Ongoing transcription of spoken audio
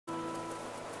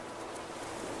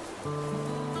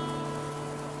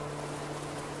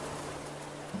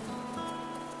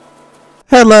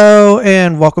Hello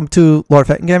and welcome to Lord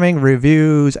Fenton Gaming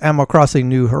Reviews Animal Crossing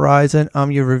New Horizon. I'm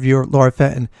your reviewer, Lord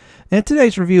Fenton. In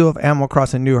today's review of Animal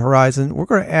Crossing New Horizon, we're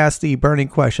going to ask the burning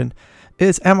question: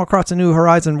 is Animal Crossing New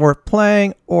Horizon worth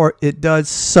playing, or it does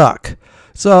suck?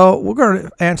 So we're going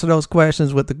to answer those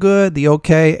questions with the good, the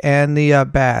okay, and the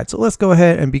bad. So let's go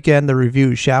ahead and begin the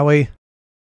review, shall we?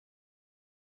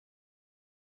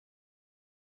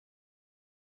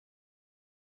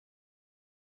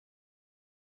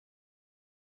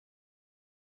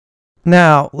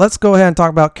 Now, let's go ahead and talk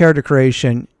about character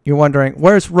creation. You're wondering,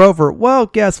 where's Rover? Well,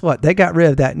 guess what? They got rid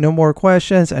of that. No more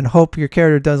questions, and hope your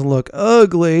character doesn't look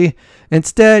ugly.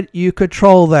 Instead, you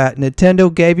control that.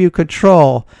 Nintendo gave you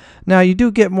control. Now, you do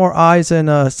get more eyes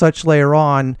and such later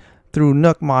on through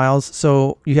Nook Miles.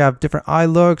 So you have different eye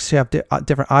looks, you have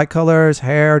different eye colors,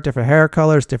 hair, different hair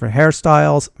colors, different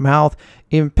hairstyles, mouth,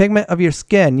 even pigment of your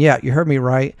skin. Yeah, you heard me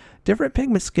right. Different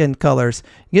pigment skin colors.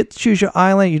 You get to choose your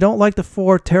island. You don't like the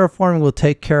 4, terraforming will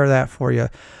take care of that for you.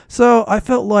 So I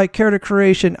felt like character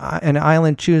creation and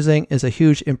island choosing is a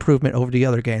huge improvement over the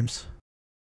other games.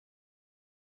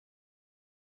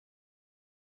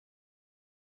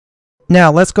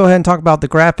 Now let's go ahead and talk about the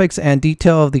graphics and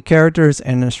detail of the characters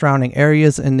and the surrounding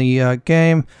areas in the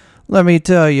game. Let me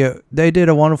tell you, they did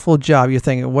a wonderful job. You're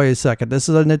thinking, wait a second, this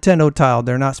is a Nintendo title.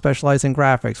 They're not specialized in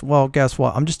graphics. Well, guess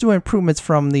what? I'm just doing improvements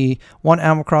from the one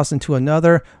Animal Crossing to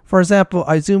another. For example,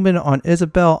 I zoom in on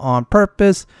Isabelle on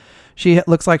purpose. She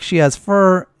looks like she has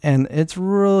fur, and it's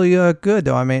really good,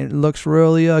 though. I mean, it looks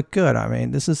really good. I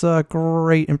mean, this is a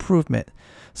great improvement.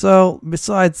 So,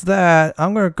 besides that,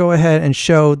 I'm going to go ahead and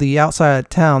show the outside of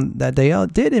town that they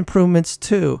did improvements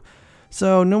too.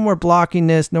 So no more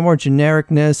blockiness, no more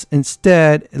genericness.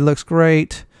 Instead, it looks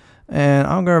great. And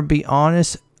I'm going to be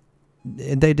honest,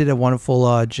 they did a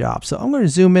wonderful job. So I'm going to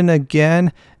zoom in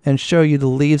again and show you the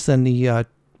leaves and the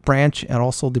branch and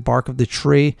also the bark of the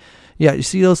tree. Yeah, you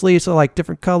see those leaves are like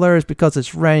different colors because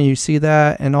it's rain. You see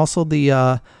that. And also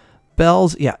the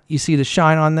bells. Yeah, you see the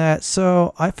shine on that.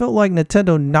 So I felt like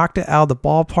Nintendo knocked it out of the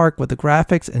ballpark with the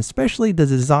graphics and especially the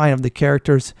design of the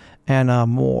characters and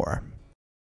more.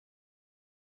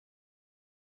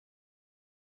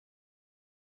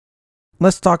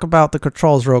 Let's talk about the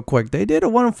controls real quick. They did a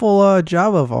wonderful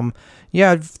job of them. You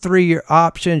have 3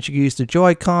 options. You can use the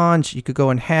Joy-Cons. You could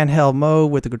go in handheld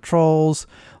mode with the controls.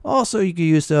 Also, you can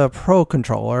use the Pro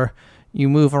Controller. You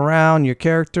move around your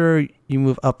character. You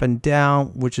move up and down,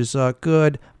 which is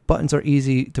good. Buttons are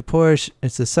easy to push.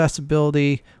 It's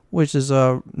accessibility, which is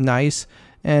nice.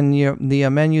 And the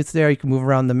menus there, you can move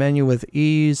around the menu with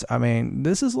ease. I mean,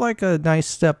 this is like a nice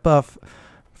step up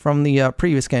from the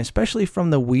previous game, especially from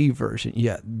the Wii version.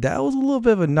 Yeah, that was a little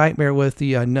bit of a nightmare with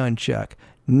the nunchuck.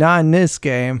 Not in this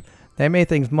game. They made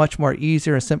things much more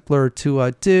easier and simpler to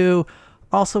do.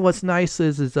 Also, what's nice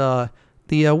is the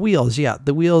wheels. Yeah,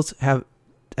 the wheels have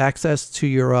access to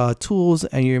your tools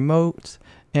and your emotes.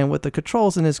 And with the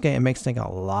controls in this game, it makes things a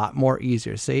lot more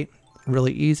easier. See?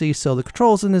 Really easy. So the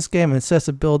controls in this game and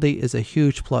accessibility is a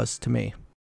huge plus to me.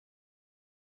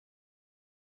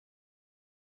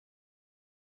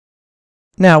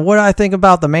 Now, what do I think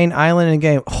about the main island in the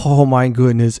game? Oh my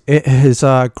goodness, it is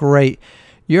great.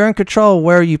 You're in control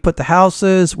where you put the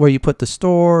houses, where you put the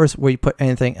stores, where you put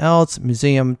anything else.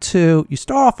 Museum 2. You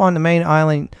start off on the main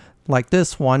island like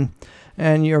this one,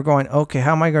 and you're going, okay,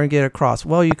 how am I going to get across?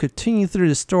 Well, you continue through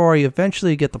the story.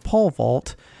 Eventually, you get the pole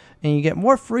vault, and you get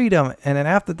more freedom. And then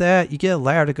after that, you get a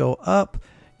ladder to go up.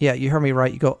 Yeah, you heard me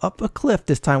right. You go up a cliff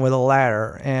this time with a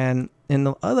ladder, and in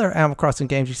the other Animal Crossing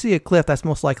games, you see a cliff, that's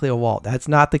most likely a wall. That's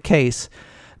not the case.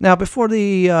 Now, before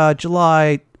the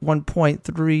July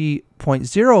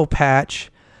 1.3.0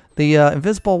 patch, the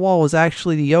invisible wall was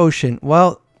actually the ocean.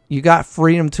 Well, you got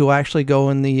freedom to actually go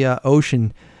in the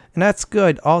ocean, and that's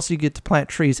good. Also, you get to plant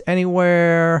trees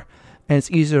anywhere, and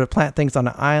it's easier to plant things on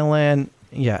the island.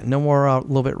 Yeah, no more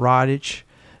little bit rottage.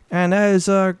 And that is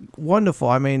wonderful.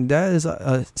 I mean, that is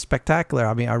spectacular.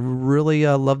 I mean, I really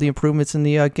love the improvements in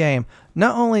the game.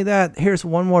 Not only that, here's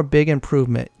one more big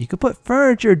improvement. You can put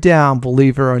furniture down,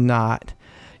 believe it or not.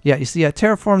 Yeah, you see, I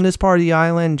terraformed this part of the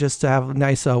island just to have a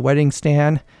nice wedding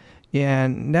stand.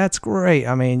 And that's great.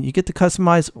 I mean, you get to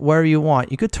customize wherever you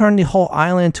want. You could turn the whole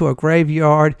island into a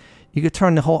graveyard. You could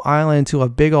turn the whole island into a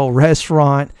big old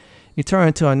restaurant. You turn it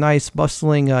into a nice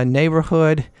bustling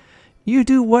neighborhood. You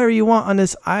do whatever you want on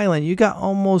this island. You got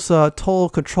almost total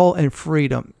control and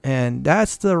freedom. And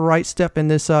that's the right step in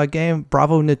this game.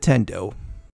 Bravo, Nintendo.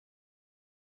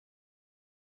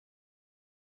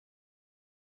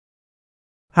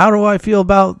 How do I feel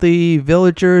about the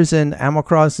villagers in Animal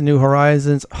Crossing New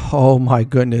Horizons? Oh my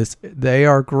goodness, they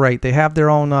are great. They have their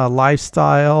own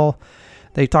lifestyle.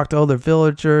 They talk to other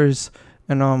villagers,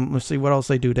 and let's see what else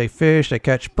they do. They fish, they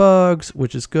catch bugs,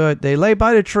 which is good. They lay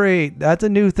by the tree. That's a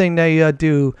new thing they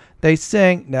do. They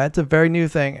sing. That's a very new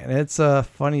thing, and it's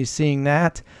funny seeing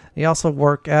that. They also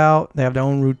work out. They have their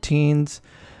own routines.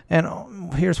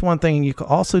 And here's one thing you can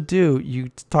also do. You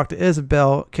talk to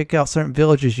Isabelle, kick out certain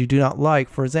villagers you do not like.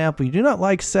 For example, you do not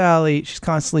like Sally. She's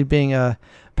constantly being a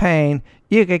pain.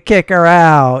 You can kick her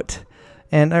out.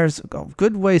 And there's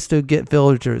good ways to get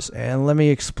villagers. And let me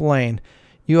explain.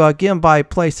 You get them by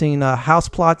placing house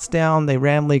plots down. They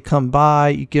randomly come by.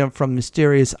 You get them from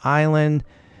Mysterious Island.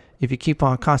 If you keep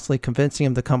on constantly convincing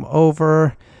them to come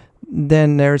over.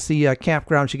 Then there's the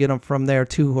campgrounds. You get them from there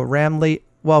too, randomly.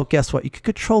 Well, guess what? You can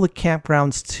control the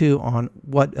campgrounds too on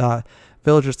what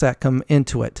villagers that come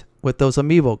into it with those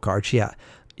amiibo cards. Yeah,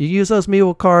 you use those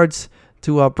amiibo cards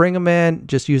to bring them in.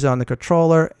 Just use it on the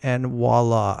controller, and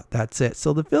voila, that's it.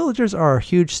 So the villagers are a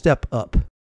huge step up.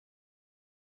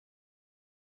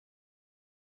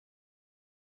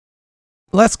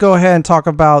 Let's go ahead and talk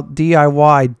about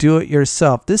DIY, do it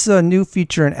yourself. This is a new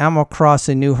feature in Animal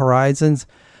Crossing New Horizons,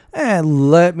 and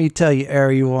let me tell you,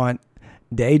 everyone,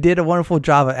 they did a wonderful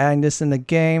job of adding this in the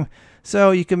game.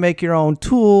 So you can make your own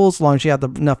tools as long as you have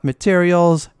enough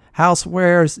materials.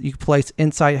 Housewares you can place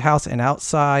inside house and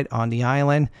outside on the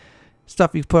island.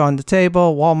 Stuff you can put on the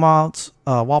table, wall mounts,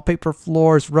 wallpaper,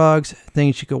 floors, rugs,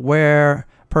 things you could wear,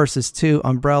 purses too,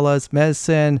 umbrellas,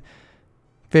 medicine,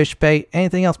 fish bait,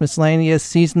 anything else miscellaneous,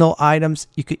 seasonal items.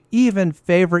 You could even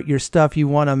favorite your stuff you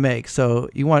want to make. So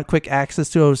you want quick access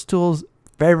to those tools,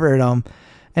 favorite them.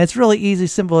 And it's really easy,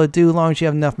 simple to do as long as you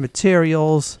have enough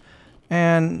materials.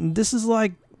 And this is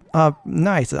like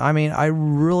nice. I mean, I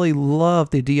really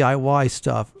love the DIY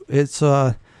stuff. It's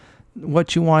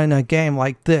what you want in a game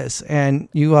like this. And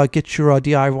you get your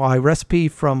DIY recipe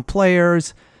from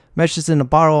players, meshes in a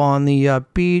bottle on the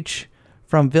beach,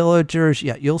 from villagers.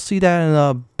 Yeah, you'll see that in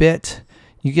a bit.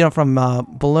 You get them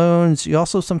from balloons. You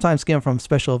also sometimes get them from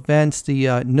special events,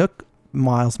 the Nook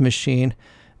Miles machine,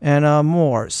 and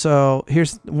more. So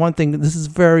here's one thing. This is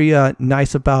very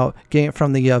nice about getting it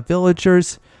from the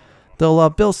villagers. They'll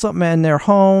build something in their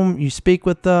home. You speak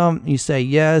with them. You say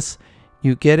yes.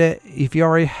 You get it. If you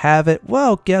already have it,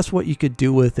 well, guess what you could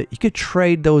do with it? You could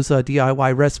trade those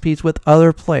DIY recipes with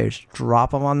other players. Drop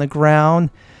them on the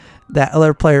ground. That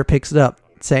other player picks it up.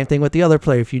 Same thing with the other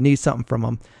player. If you need something from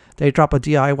them, they drop a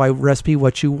DIY recipe,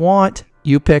 what you want.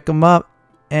 You pick them up.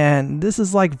 And this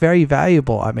is like very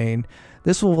valuable. I mean,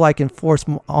 this will like enforce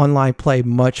online play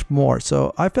much more.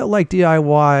 So I felt like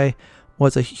DIY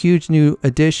was a huge new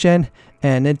addition,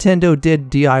 and Nintendo did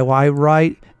DIY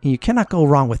right, and you cannot go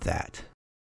wrong with that.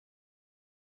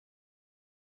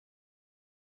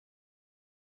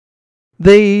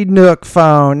 The Nook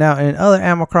phone. Now in other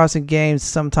Animal Crossing games,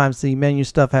 sometimes the menu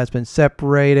stuff has been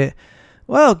separated.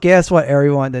 Well, guess what,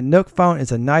 everyone? The Nook phone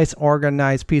is a nice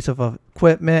organized piece of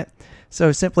equipment.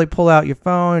 So simply pull out your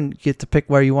phone, you get to pick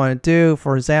what you want to do.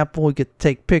 For example, you get to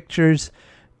take pictures.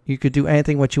 You could do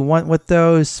anything what you want with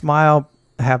those. Smile,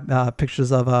 have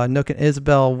pictures of Nook and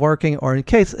Isabelle working, or in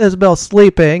case Isabelle's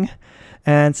sleeping,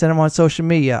 and send them on social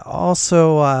media.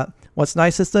 Also, what's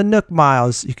nice is the Nook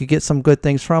Miles. You could get some good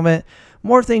things from it.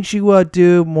 More things you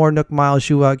do, more Nook Miles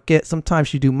you get.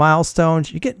 Sometimes you do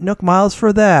milestones. You get Nook Miles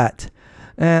for that.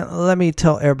 And let me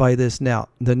tell everybody this now.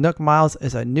 The Nook Miles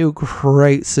is a new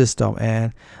great system,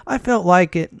 and I felt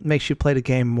like it makes you play the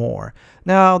game more.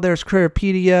 Now, there's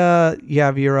Criteripedia, you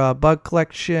have your bug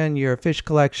collection, your fish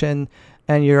collection,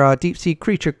 and your deep sea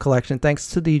creature collection, thanks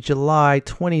to the July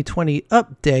 2020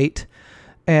 update.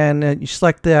 And you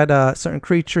select that certain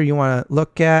creature you want to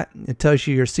look at. It tells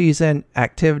you your season,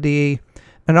 activity,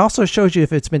 and also shows you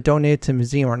if it's been donated to a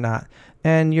museum or not.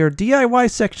 And your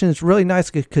DIY section is really nice.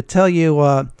 It could tell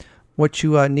you what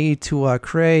you need to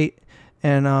create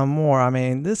and more. I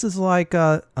mean, this is like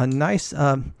a nice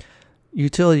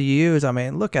utility to use. I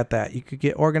mean, look at that. You could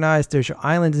get organized. There's your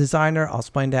island designer. I'll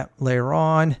explain that later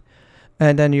on.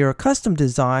 And then your custom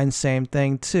design, same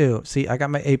thing too. See, I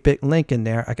got my 8-bit link in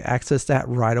there. I can access that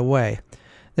right away.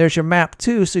 There's your map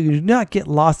too, so you do not get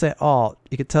lost at all.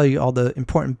 It can tell you all the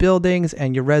important buildings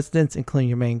and your residents, including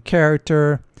your main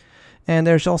character. And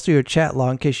there's also your chat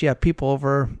log in case you have people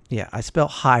over. Yeah, I spelled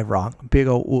hi wrong. Big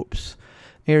ol' oops.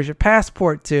 Here's your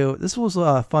passport too. This was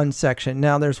a fun section.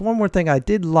 Now there's one more thing I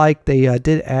did like. They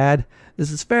did add.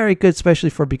 This is very good,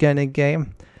 especially for beginning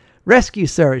game. Rescue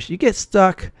service. You get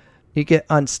stuck, you get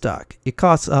unstuck. It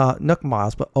costs Nook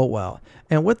Miles, but oh well.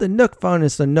 And with the Nook phone,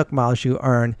 it's the Nook Miles you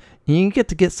earn. And you get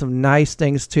to get some nice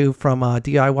things too from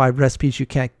DIY recipes you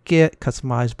can't get,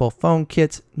 customizable phone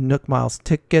kits, Nook Miles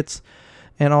tickets,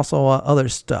 and also other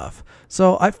stuff.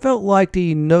 So I felt like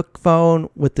the Nook phone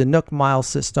with the Nook Miles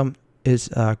system is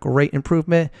a great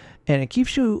improvement, and it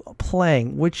keeps you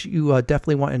playing, which you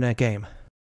definitely want in a game.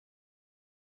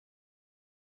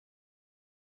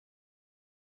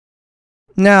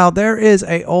 Now, there is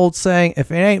a old saying,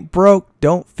 if it ain't broke,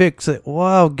 don't fix it.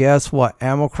 Well, guess what?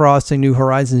 Animal Crossing New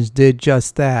Horizons did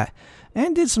just that.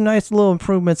 And did some nice little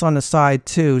improvements on the side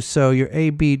too. So your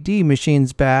ABD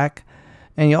machine's back.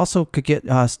 And you also could get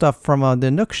stuff from the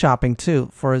Nook shopping too.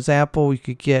 For example, you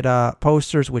could get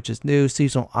posters, which is new.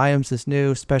 Seasonal items is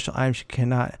new. Special items you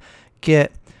cannot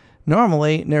get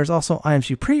normally. And there's also items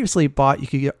you previously bought. You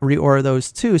could reorder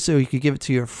those too. So you could give it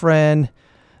to your friend.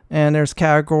 And there's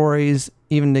categories.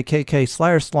 Even the KK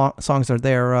Slayer songs are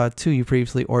there too. You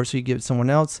previously ordered, so you give it to someone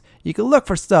else. You can look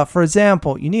for stuff. For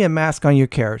example, you need a mask on your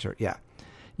character. Yeah,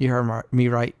 you heard me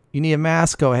right. You need a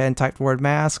mask. Go ahead and type the word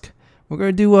mask. We're going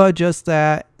to do just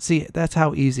that. See, that's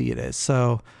how easy it is.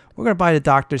 So we're going to buy the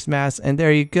doctor's mask, and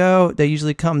there you go. They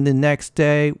usually come the next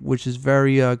day, which is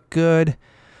very good.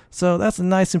 So that's a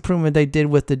nice improvement they did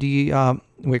with the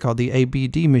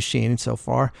ABD machine so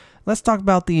far. Let's talk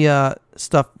about the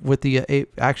stuff with the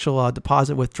actual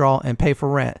deposit withdrawal and pay for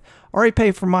rent. Already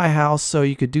paid for my house, so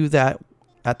you could do that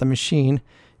at the machine.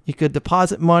 You could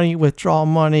deposit money, withdraw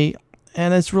money,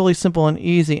 and it's really simple and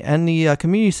easy. And the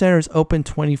community center is open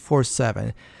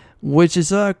 24/7, which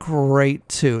is great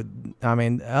too. I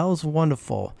mean, that was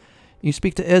wonderful. You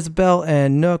speak to Isabel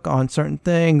and Nook on certain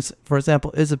things. For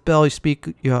example, Isabel, you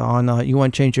speak on you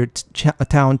want to change your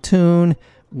town tune,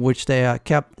 which they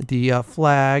kept the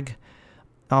flag.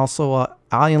 Also,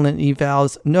 island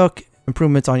evals, Nook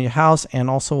improvements on your house, and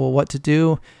also what to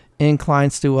do,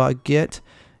 inclines to get.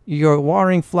 Your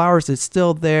watering flowers is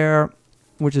still there,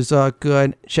 which is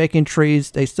good. Shaking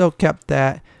trees, they still kept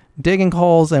that. Digging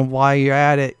holes, and while you're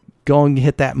at it, go and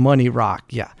hit that money rock.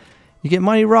 Yeah. You get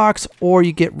money rocks or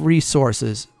you get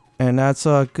resources, and that's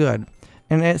good.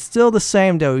 And it's still the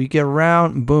same though. You get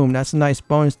around, boom, that's a nice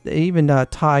bonus. They even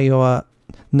tie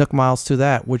Nook Miles to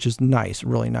that, which is nice,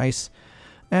 really nice.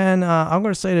 And I'm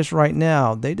going to say this right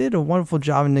now. They did a wonderful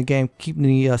job in the game keeping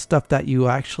the stuff that you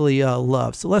actually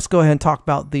love. So let's go ahead and talk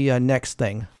about the next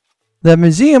thing. The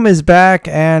museum is back,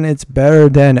 and it's better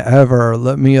than ever.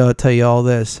 Let me tell you all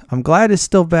this. I'm glad it's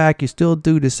still back. You still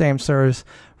do the same service.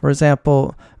 For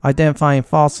example, identifying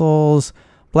fossils.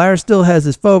 Blair still has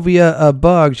his phobia of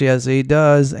bugs. Yes, he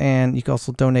does. And you can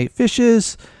also donate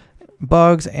fishes,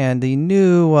 bugs, and the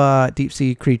new deep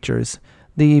sea creatures.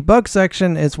 The bug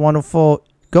section is wonderful.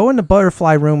 Go in the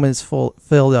butterfly room, and it's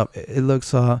filled up. It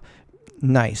looks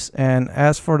nice. And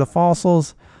as for the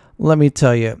fossils, let me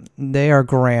tell you, they are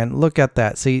grand. Look at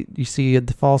that. See, you see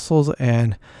the fossils,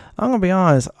 and I'm gonna be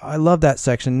honest, I love that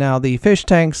section. Now the fish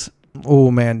tanks, oh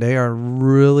man, they are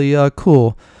really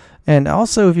cool. And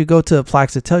also, if you go to the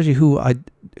plaques, it tells you who I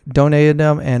donated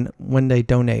them and when they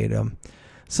donated them.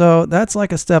 So that's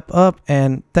like a step up.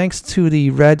 And thanks to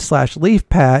the red/leaf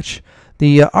patch,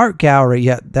 the art gallery,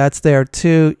 yeah, that's there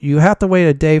too. You have to wait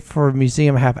a day for a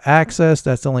museum to have access.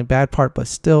 That's the only bad part, but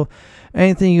still,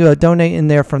 anything you donate in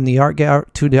there from the art gallery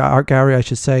to the art gallery, I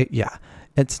should say, yeah,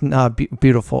 it's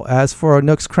beautiful. As for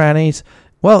Nook's Crannies,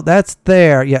 well, that's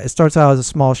there. Yeah, it starts out as a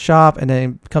small shop and then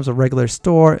it becomes a regular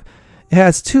store. It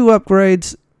has 2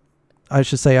 upgrades. I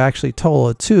should say actually total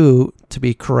of 2 to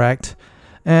be correct.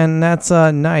 And that's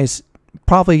nice.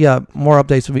 Probably more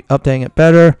updates will be updating it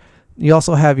better. You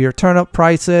also have your turnip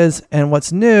prices, and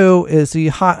what's new is the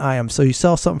hot items. So you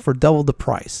sell something for double the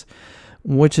price,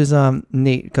 which is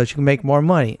neat because you can make more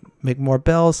money, make more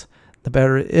bells, the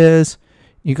better it is.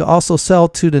 You can also sell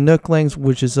to the Nooklings,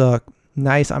 which is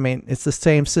nice. I mean, it's the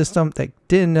same system. They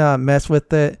didn't mess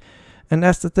with it, and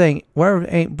that's the thing. Whatever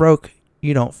ain't broke,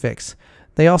 you don't fix.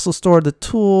 They also store the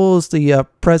tools, the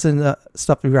present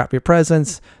stuff to wrap your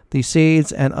presents, the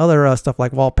seeds, and other stuff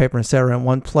like wallpaper, etc. in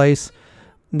one place.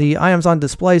 The items on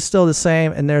display is still the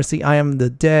same, and there's the item of the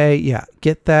day. Yeah,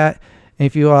 get that. And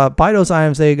if you buy those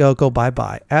items, there you go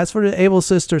bye-bye. As for the Able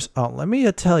Sisters, oh, let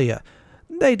me tell you,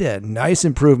 they did nice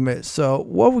improvements. So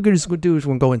what we're going to do is we're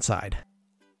going to go inside.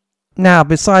 Now,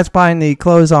 besides buying the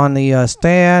clothes on the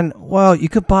stand, well, you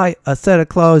could buy a set of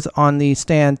clothes on the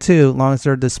stand too, as long as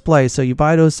they're displayed. So you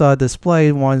buy those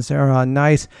displayed ones, they're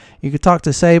nice. You could talk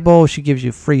to Sable, she gives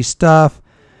you free stuff.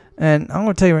 And I'm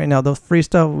going to tell you right now, the free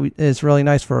stuff is really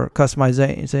nice for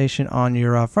customization on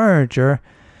your furniture.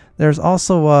 There's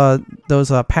also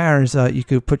those patterns you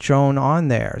could put your own on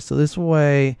there. So this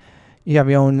way, you have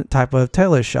your own type of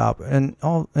tailor shop. And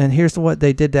here's what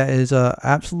they did that is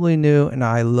absolutely new and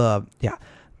I love. Yeah,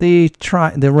 the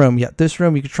room. Yeah, this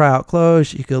room you can try out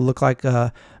clothes. You could look like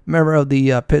a member of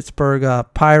the Pittsburgh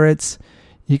Pirates.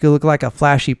 You could look like a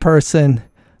flashy person,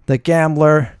 the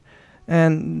gambler.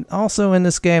 And also in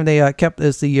this game they kept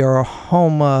as your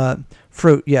home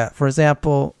fruit. Yeah, for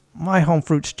example, my home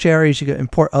fruit's cherries. You can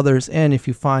import others in if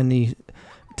you find the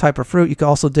type of fruit. You can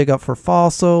also dig up for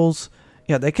fossils.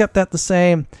 Yeah, they kept that the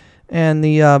same. And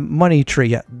the money tree,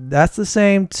 yeah, that's the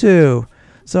same too.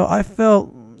 So I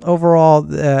felt overall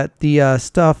that the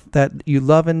stuff that you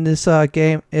love in this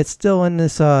game, it's still in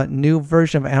this new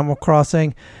version of Animal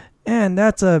Crossing, and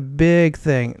that's a big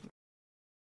thing.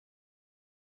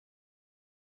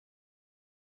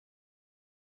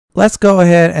 Let's go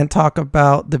ahead and talk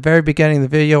about the very beginning of the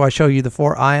video. I show you the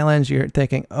 4 islands. You're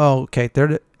thinking, oh, okay,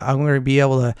 I'm going to be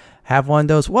able to have one of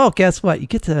those. Well, guess what? You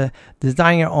get to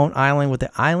design your own island with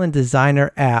the Island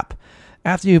Designer app.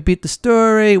 After you beat the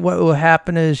story, what will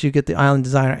happen is you get the Island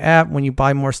Designer app. When you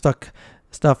buy more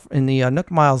stuff in the Nook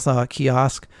Miles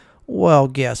kiosk, well,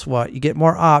 guess what? You get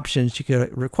more options. You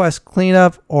could request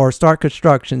cleanup or start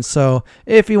construction. So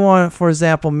if you want, for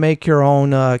example, make your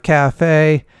own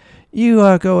cafe,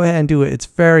 you go ahead and do it. It's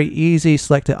very easy.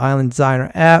 Select the Island Designer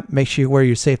app. Make sure you wear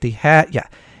your safety hat.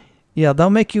 Yeah, they'll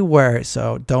make you wear it,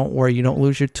 so don't worry, you don't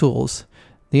lose your tools.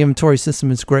 The inventory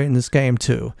system is great in this game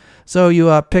too. So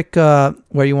you pick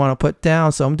where you want to put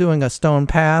down. So I'm doing a stone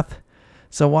path.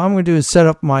 So what I'm going to do is set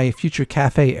up my future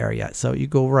cafe area. So you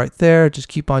go right there, just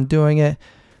keep on doing it.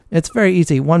 It's very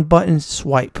easy. One button,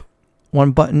 swipe.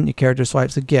 One button, your character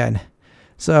swipes again.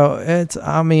 So it's,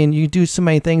 I mean, you do so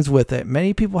many things with it.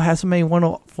 Many people have so many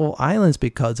wonderful islands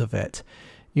because of it.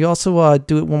 You also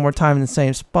do it one more time in the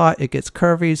same spot. It gets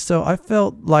curvy. So I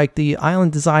felt like the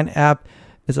Island Design app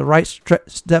is the right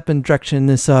step in direction in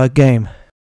this game.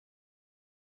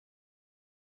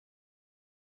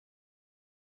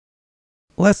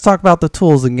 Let's talk about the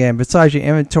tools in the game. Besides your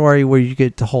inventory where you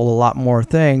get to hold a lot more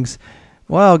things,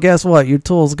 well, guess what? Your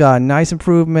tools got a nice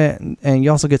improvement, and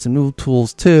you also get some new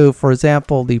tools too. For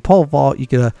example, the pole vault, you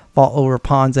get a vault over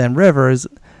ponds and rivers,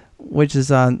 which is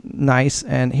nice.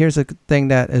 And here's a thing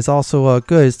that is also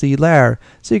good is the ladder,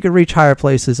 so you can reach higher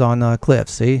places on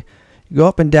cliffs. See, you go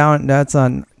up and down, and that's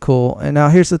cool. And now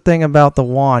here's the thing about the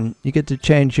wand: you get to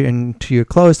change it into your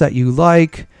clothes that you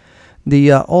like.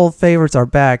 The old favorites are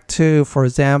back too. For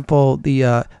example,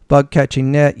 the bug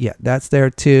catching net, yeah, that's there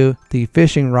too. The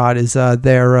fishing rod is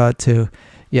there too.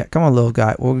 Yeah, come on, little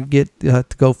guy, we'll get to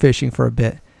go fishing for a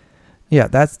bit. Yeah,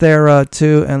 that's there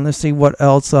too. And let's see what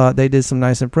else they did some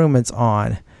nice improvements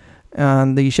on.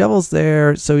 And the shovel's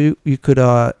there, so you could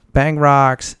bang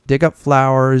rocks, dig up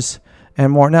flowers,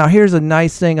 and more. Now here's a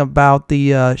nice thing about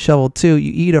the shovel too: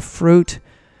 you eat a fruit,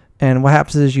 and what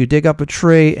happens is you dig up a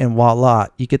tree, and voila,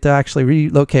 you get to actually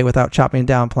relocate without chopping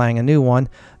down, planting a new one.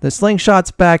 The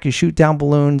slingshot's back. You shoot down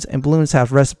balloons, and balloons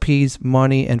have recipes,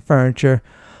 money, and furniture.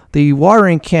 The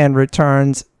watering can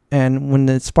returns, and when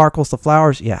it sparkles the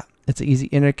flowers, yeah, it's an easy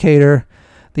indicator.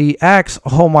 The axe,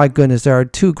 oh my goodness, there are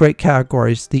 2 great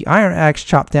categories. The iron axe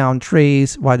chops down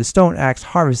trees, while the stone axe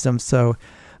harvests them. So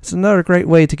it's another great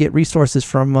way to get resources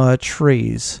from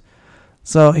trees.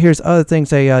 So here's other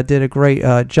things they did a great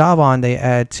job on. They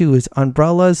add too is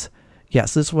umbrellas.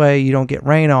 Yes, this way you don't get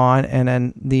rain on, and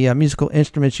then the musical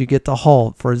instruments you get to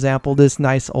hold. For example, this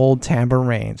nice old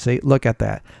tambourine. See, look at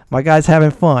that. My guy's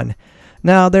having fun.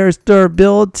 Now there's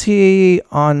durability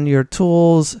on your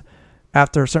tools.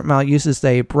 After a certain amount of uses,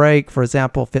 they break. For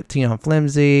example, 15 on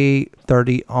flimsy,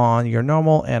 30 on your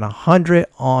normal, and 100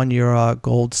 on your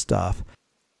gold stuff.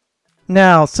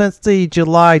 Now, since the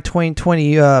July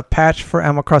 2020 patch for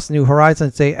Animal Crossing New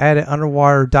Horizons, they added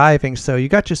underwater diving. So you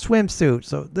got your swimsuit.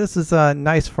 So this is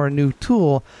nice for a new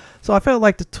tool. So I felt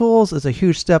like the tools is a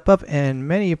huge step up, and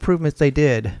many improvements they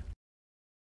did.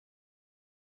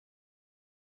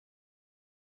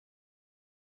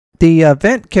 The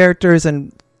event characters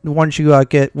and the ones you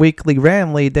get weekly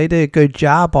randomly, they did a good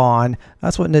job on.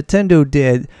 That's what Nintendo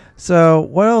did. So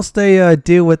what else they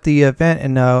do with the event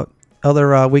and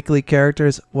other weekly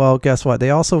characters? Well, guess what?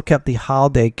 They also kept the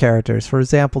holiday characters. For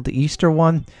example, the Easter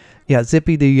one, yeah,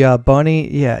 Zippy the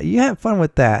bunny, yeah, you have fun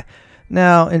with that.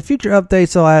 Now, in future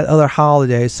updates, they'll add other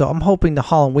holidays, so I'm hoping the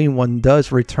Halloween one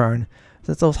does return,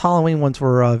 since those Halloween ones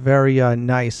were very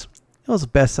nice. It was the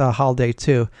best holiday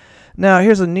too. Now,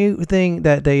 here's a new thing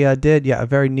that they did, yeah, a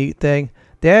very neat thing.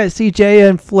 They added CJ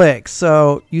and Flick,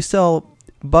 so you sell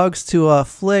bugs to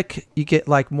Flick, you get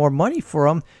like more money for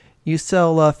them. You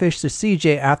sell fish to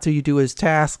CJ after you do his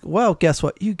task, well, guess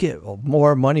what? You get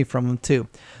more money from him too.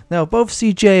 Now, both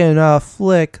CJ and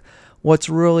Flick what's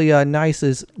really nice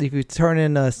is if you turn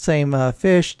in the same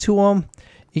fish to them,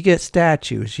 you get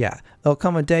statues. Yeah, they'll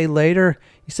come a day later.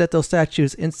 You set those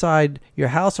statues inside your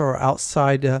house or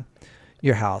outside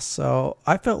your house. So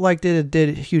I felt like they did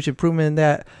a huge improvement in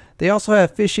that. They also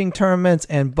have fishing tournaments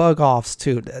and bug offs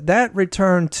too. That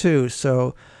returned too.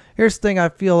 So here's the thing I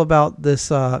feel about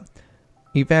this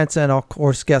events and of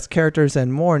course guest characters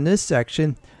and more in this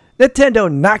section.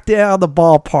 Nintendo knocked it out of the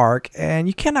ballpark, and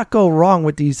you cannot go wrong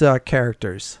with these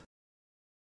characters.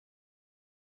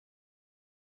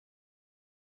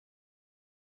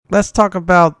 Let's talk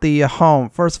about the home.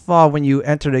 First of all, when you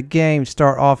enter the game,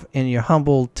 start off in your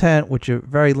humble tent with your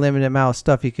very limited amount of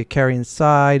stuff you could carry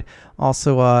inside.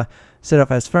 Also set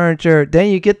up as furniture. Then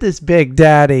you get this big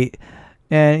daddy.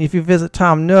 And if you visit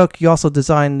Tom Nook, you also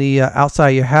design the outside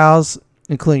of your house,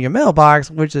 including your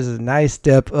mailbox, which is a nice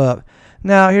step up.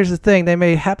 Now, here's the thing. They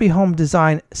made Happy Home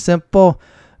design simple.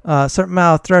 Certain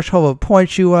amount of threshold of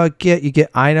points you get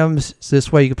items. So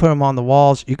this way you can put them on the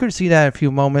walls. You can see that in a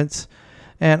few moments.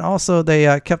 And also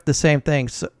they kept the same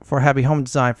things for Happy Home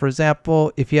design. For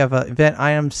example, if you have event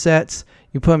item sets,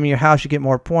 you put them in your house, you get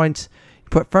more points. You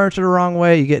put furniture the wrong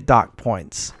way, you get dock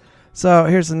points. So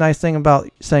here's the nice thing about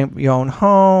saying your own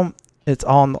home. It's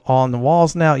all on the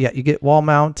walls now. Yeah, you get wall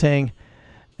mounting.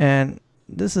 And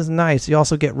this is nice. You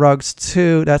also get rugs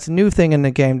too. That's a new thing in the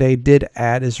game they did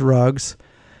add is rugs.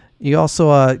 You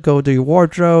also go to your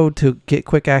wardrobe to get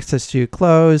quick access to your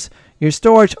clothes. Your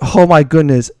storage, oh my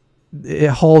goodness, it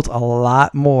holds a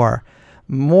lot more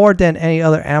than any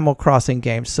other Animal Crossing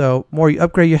game. So more you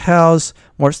upgrade your house,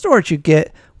 more storage you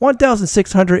get.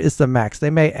 1,600 is the max. They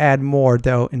may add more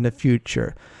though in the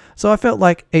future. So I felt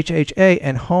like HHA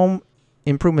and home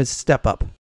improvements step up.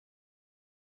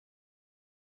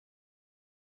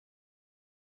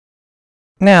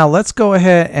 Now let's go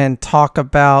ahead and talk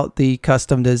about the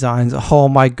custom designs. Oh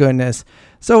my goodness.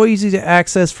 So easy to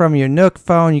access from your Nook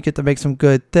phone. You get to make some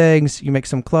good things. You make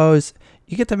some clothes.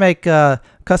 You get to make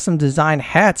custom design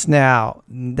hats now.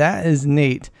 That is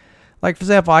neat. Like for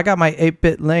example, I got my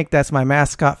 8-bit Link. That's my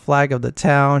mascot flag of the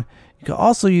town. You can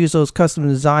also use those custom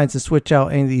designs to switch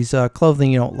out any of these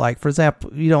clothing you don't like. For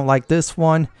example, you don't like this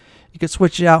one. You can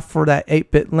switch it out for that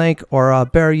 8-bit Link, or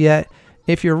better yet,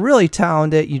 if you're really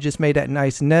talented, you just made that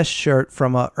nice Nest shirt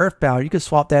from Earthbound. You can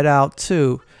swap that out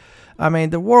too. I mean,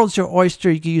 the world's your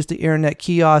oyster. You can use the internet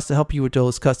kiosk to help you with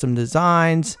those custom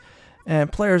designs.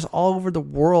 And players all over the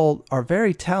world are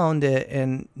very talented,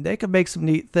 and they can make some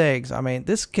neat things. I mean,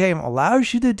 this game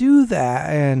allows you to do that,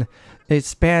 and it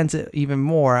expands it even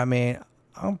more. I mean,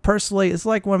 personally, it's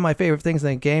like one of my favorite things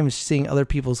in the game is seeing other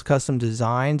people's custom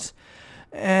designs.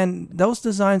 And those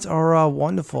designs are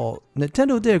wonderful.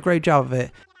 Nintendo did a great job of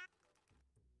it.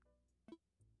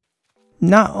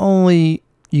 Not only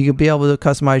you can be able to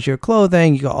customize your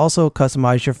clothing, you can also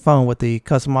customize your phone with the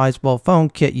customizable phone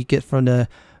kit you get from the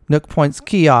Nook Points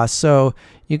kiosk. So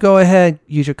you go ahead,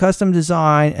 use your custom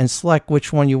design and select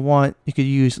which one you want. You could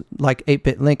use like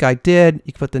 8-bit Link I did.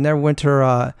 You can put the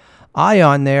Neverwinter Eye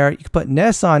on there. You can put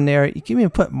Ness on there. You can even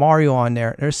put Mario on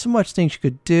there. There's so much things you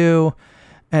could do.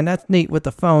 And that's neat with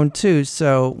the phone too.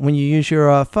 So when you use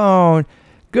your phone,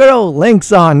 good old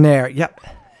Link's on there. Yep.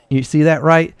 You see that,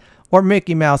 right? Or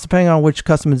Mickey Mouse, depending on which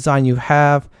custom design you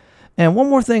have. And one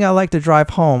more thing I like to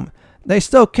drive home. They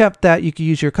still kept that you can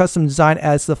use your custom design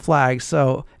as the flag.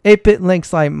 So 8-bit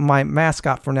Link's like my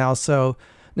mascot for now. So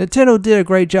Nintendo did a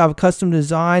great job of custom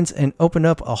designs and opened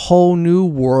up a whole new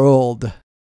world.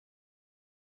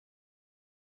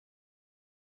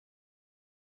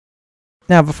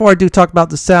 Now, before I do talk about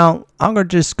the sound, I'm going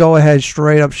to just go ahead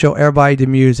straight up show everybody the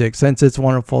music since it's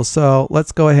wonderful. So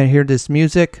let's go ahead and hear this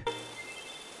music.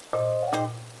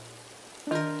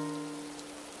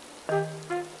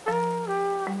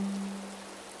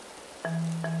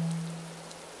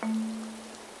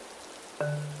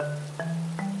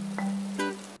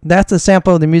 That's a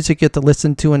sample of the music you get to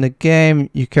listen to in the game.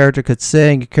 Your character could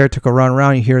sing, your character could run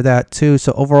around, you hear that too.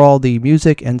 So overall, the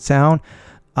music and sound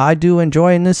I do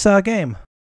enjoy in this game.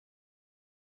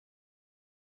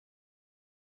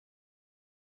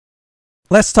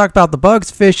 Let's talk about the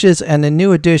bugs, fishes, and the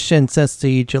new addition since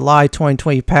the July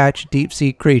 2020 patch, Deep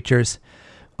Sea Creatures.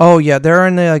 Oh yeah, they're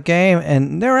in the game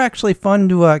and they're actually fun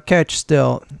to catch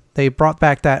still. They brought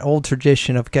back that old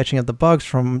tradition of catching of the bugs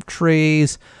from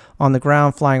trees, on the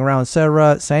ground, flying around,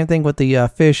 etc. Same thing with the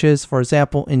fishes. For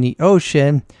example, in the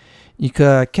ocean, you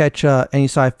could catch any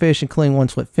size fish, including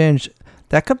ones with fins.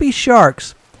 That could be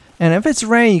sharks. And if it's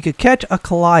raining, you could catch a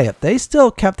calliope. They still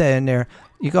kept that in there.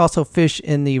 You can also fish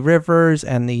in the rivers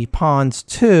and the ponds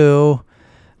too,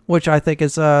 which I think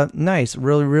is nice.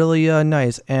 Really, really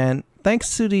nice. And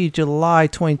thanks to the July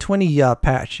 2020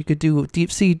 patch, you could do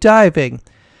deep sea diving,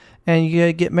 and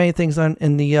you get many things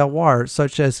in the water,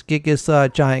 such as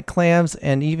Gigas giant clams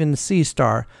and even the sea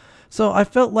star. So I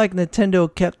felt like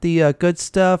Nintendo kept the good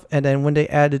stuff, and then when they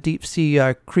added deep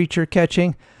sea creature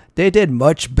catching, they did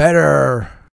much better.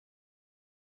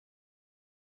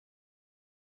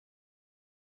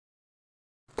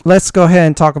 Let's go ahead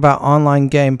and talk about online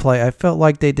gameplay. I felt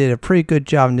like they did a pretty good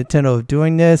job, Nintendo, of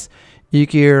doing this. You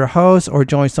can either host or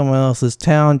join someone else's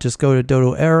town. Just go to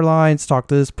Dodo Airlines, talk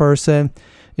to this person.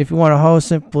 If you want to host,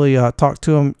 simply talk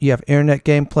to them. You have internet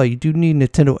gameplay. You do need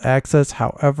Nintendo access.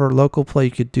 However, local play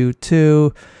you could do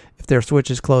too. If their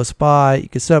Switch is close by, you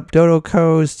can set up Dodo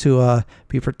codes to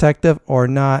be protective or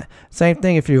not. Same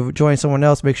thing if you join someone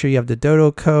else, make sure you have the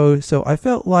Dodo code. So I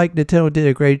felt like Nintendo did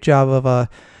a great job of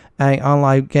adding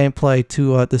online gameplay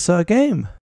to this game.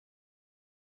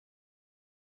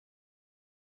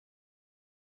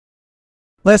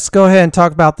 Let's go ahead and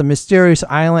talk about the Mysterious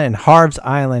Island and Harv's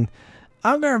Island.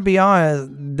 I'm going to be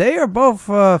honest, they are both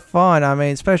fun. I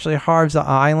mean, especially Harv's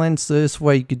Island, so this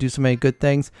way you could do so many good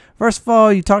things. First of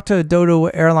all, you talk to a Dodo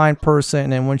airline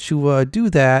person, and once you do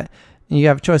that, you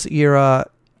have a choice either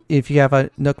if you have a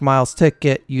Nook Miles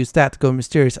ticket, use that to go to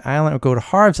Mysterious Island or go to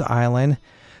Harv's Island.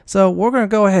 So we're going to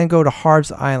go ahead and go to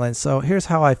Harv's Island. So here's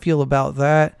how I feel about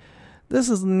that. This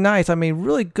is nice. I mean,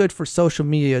 really good for social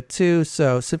media too.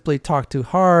 So simply talk to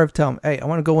Harv, tell him, hey, I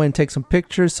want to go in and take some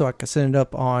pictures so I can send it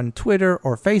up on Twitter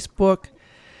or Facebook.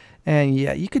 And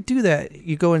yeah, you could do that.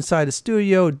 You go inside the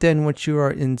studio. Then once you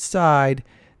are inside,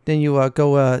 then you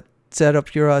go set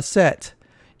up your set.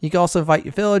 You can also invite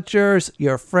your villagers,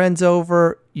 your friends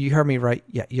over. You heard me right.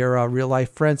 Yeah, your real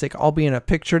life friends. They can all be in a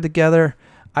picture together.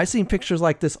 I've seen pictures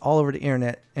like this all over the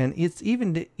internet, and it's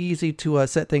even easy to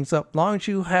set things up. As long as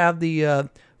you have the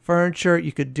furniture,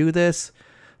 you could do this.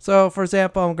 So, for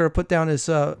example, I'm going to put down this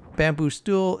bamboo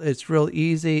stool. It's real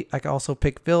easy. I can also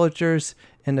pick villagers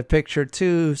in the picture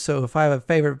too. So, if I have a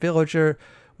favorite villager,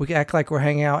 we can act like we're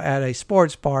hanging out at a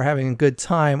sports bar, having a good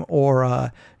time,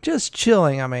 or just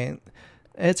chilling. I mean,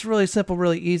 it's really simple,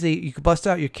 really easy. You can bust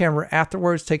out your camera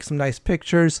afterwards, take some nice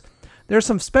pictures. There's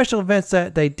some special events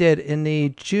that they did in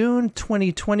the June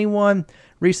 2021.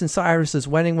 Reese and Cyrus's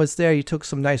wedding was there. You took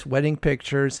some nice wedding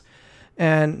pictures.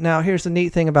 And now here's the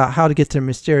neat thing about how to get to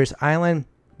Mysterious Island.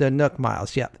 The Nook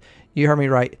Miles. Yep, you heard me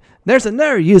right. There's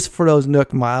another use for those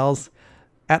Nook Miles.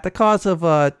 At the cost of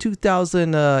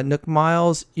 2,000 Nook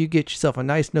Miles, you get yourself a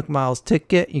nice Nook Miles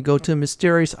ticket. You go to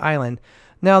Mysterious Island.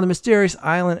 Now the Mysterious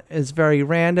Island is very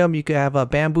random. You could have a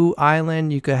bamboo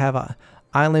island. You could have an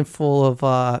island full of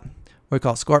what we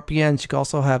call scorpions. You can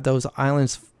also have those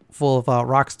islands full of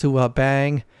rocks to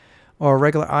bang, or a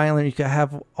regular island. You can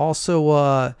have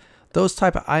also those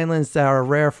type of islands that are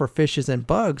rare for fishes and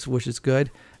bugs, which is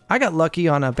good. I got lucky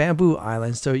on a bamboo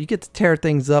island, so you get to tear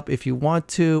things up if you want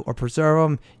to, or preserve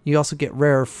them. You also get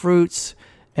rare fruits,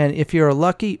 and if you're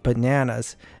lucky,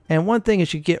 bananas. And one thing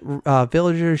is you get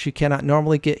villagers you cannot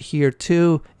normally get here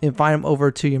too. Invite them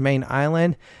over to your main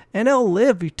island, and they'll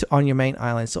live on your main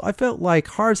island. So I felt like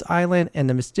Harv's Island and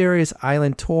the Mysterious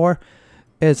Island tour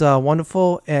is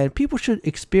wonderful, and people should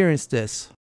experience this.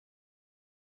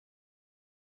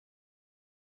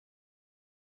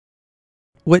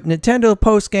 With Nintendo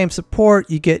post-game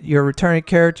support, you get your returning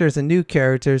characters and new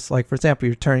characters, like for example,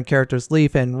 your returning characters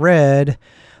Leaf and Red.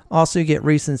 Also, you get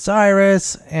Reese and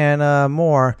Cyrus and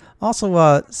more.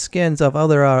 Also, skins of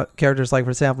other characters, like for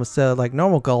example, instead of like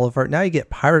normal Gulliver, now you get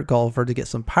Pirate Gulliver to get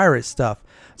some pirate stuff.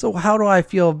 So how do I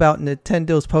feel about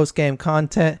Nintendo's post-game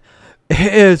content?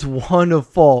 It is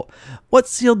wonderful. What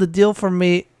sealed the deal for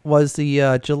me was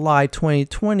the July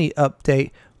 2020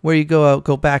 update, where you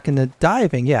go back into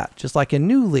diving, yeah, just like in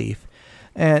New Leaf.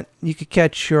 And you can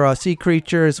catch your sea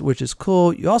creatures, which is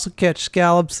cool. You also catch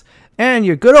scallops, and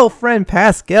your good old friend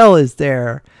Pascal is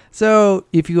there. So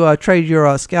if you trade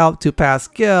your scallop to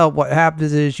Pascal, what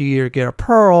happens is you either get a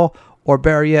pearl or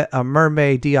better yet, a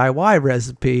mermaid DIY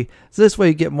recipe. So this way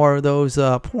you get more of those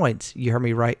points. You heard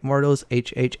me right, more of those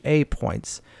HHA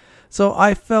points. So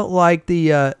I felt like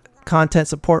the content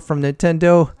support from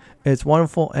Nintendo, it's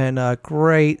wonderful and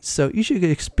great, so you should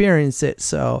experience it.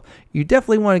 So you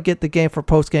definitely want to get the game for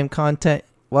post-game content.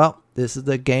 Well, this is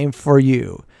the game for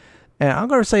you. And I'm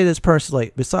going to say this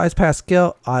personally, besides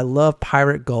Pascal, I love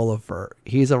Pirate Gulliver.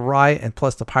 He's a riot, and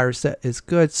plus the pirate set is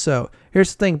good. So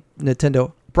here's the thing,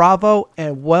 Nintendo, bravo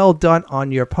and well done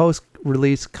on your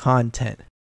post-release content.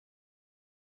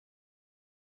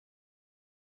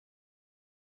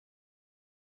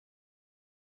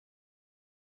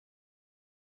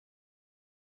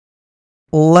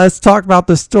 let's talk about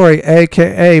the story,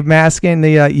 aka masking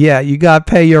the yeah, you gotta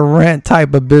pay your rent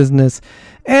type of business.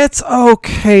 It's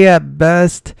okay at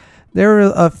best. There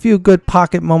are a few good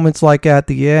pocket moments like at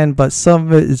the end, but some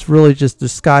of it is really just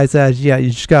disguised as, yeah,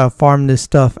 you just gotta farm this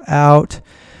stuff out.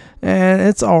 And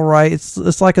it's alright.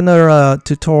 It's like another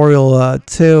tutorial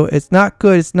too. It's not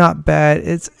good, it's not bad,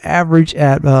 it's average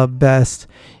at best.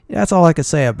 That's all I can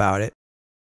say about it.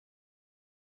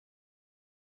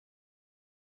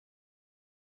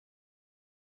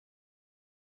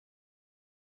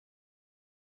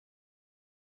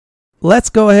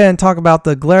 Let's go ahead and talk about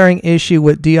the glaring issue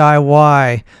with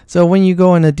DIY. So when you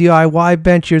go in the DIY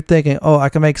bench, you're thinking, oh, I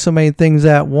can make so many things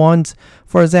at once.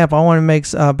 For example, I want to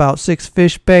make about 6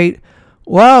 fish bait.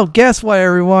 Well, guess what,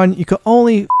 everyone? You can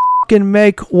only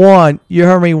make one. You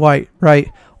heard me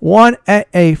right? One at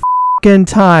a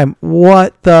time.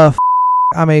 What the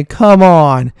I mean, come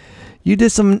on. You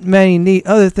did some many neat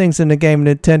other things in the game,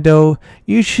 Nintendo.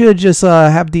 You should just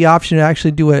have the option to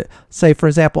actually do it, say for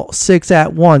example, 6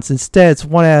 at once. Instead, it's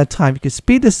 1 at a time. You can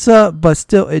speed this up, but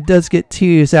still it does get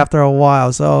tedious after a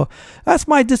while. So that's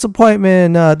my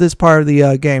disappointment in this part of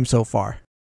the game so far.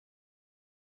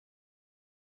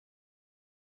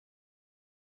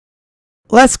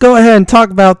 Let's go ahead and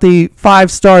talk about the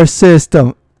 5-star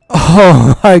system.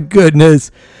 Oh my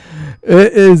goodness.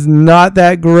 It is not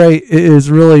that great. It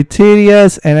is really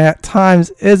tedious, and at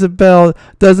times Isabelle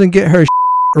doesn't get her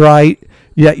right.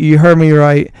 Yeah, you heard me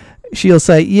right. She'll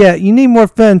say, yeah, you need more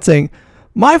fencing.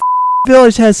 My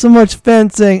village has so much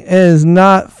fencing, it is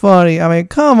not funny. I mean,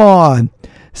 come on.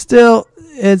 Still,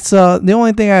 it's the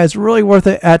only thing that is really worth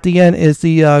it at the end is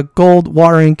the gold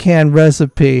watering can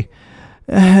recipe.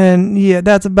 And yeah,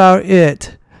 that's about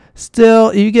it.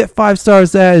 Still, you get 5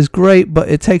 stars, that is great, but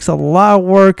it takes a lot of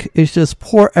work. It's just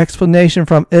poor explanation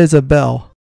from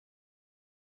Isabelle.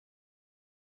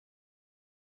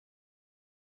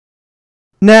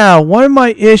 Now, one of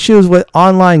my issues with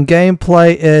online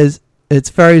gameplay is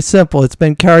it's very simple. It's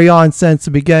been carried on since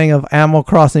the beginning of Animal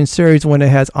Crossing series when it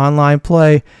has online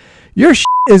play. Your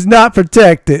is not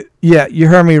protected. Yeah, you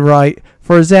heard me right.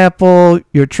 For example,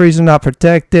 your trees are not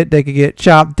protected. They could get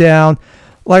chopped down.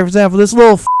 Like, for example, this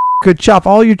little could chop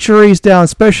all your trees down,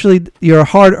 especially your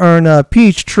hard-earned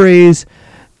peach trees,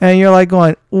 and you're like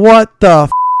going, what the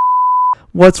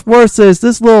What's worse is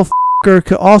this little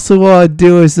could also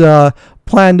do is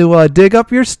plan to dig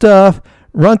up your stuff,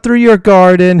 run through your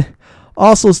garden,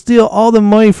 also steal all the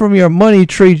money from your money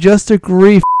tree just to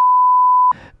grief.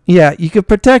 Yeah, you could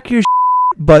protect your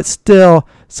but still,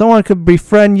 someone could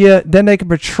befriend you, then they could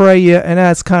betray you, and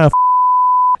that's kind of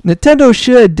Nintendo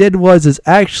should have did was is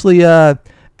actually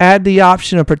add the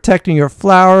option of protecting your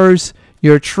flowers,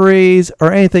 your trees,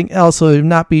 or anything else so it would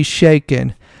not be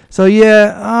shaken. So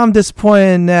yeah, I'm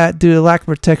disappointed in that due to the lack of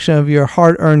protection of your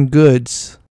hard-earned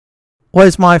goods. What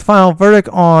is my final verdict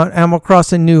on Animal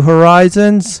Crossing New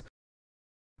Horizons?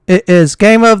 It is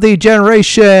Game of the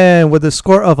Generation with a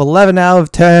score of 11 out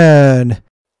of 10.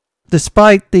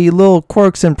 Despite the little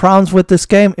quirks and problems with this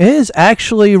game, it is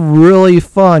actually really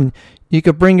fun. You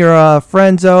could bring your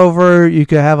friends over, you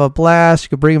could have a blast, you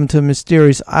could bring them to a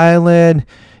mysterious island,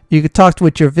 you could talk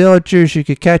with your villagers, you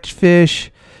could catch fish,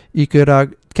 you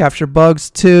could capture bugs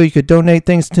too, you could donate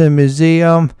things to a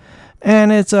museum,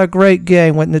 and it's a great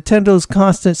game. With Nintendo's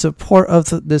constant support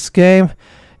of this game,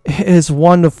 it is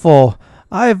wonderful.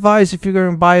 I advise if you're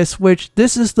going to buy a Switch,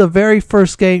 this is the very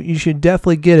first game you should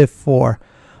definitely get it for.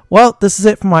 Well, this is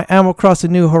it for my Animal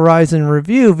Crossing New Horizon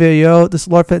review video. This is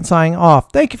Lord Fenton signing off.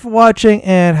 Thank you for watching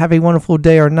and have a wonderful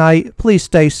day or night. Please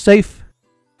stay safe.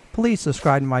 Please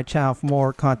subscribe to my channel for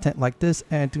more content like this.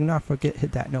 And do not forget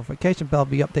hit that notification bell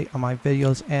to be updated on my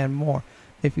videos and more.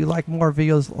 If you like more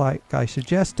videos like I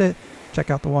suggested, check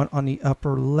out the one on the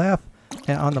upper left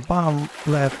and on the bottom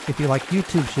left if you like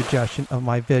YouTube suggestion of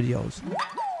my videos.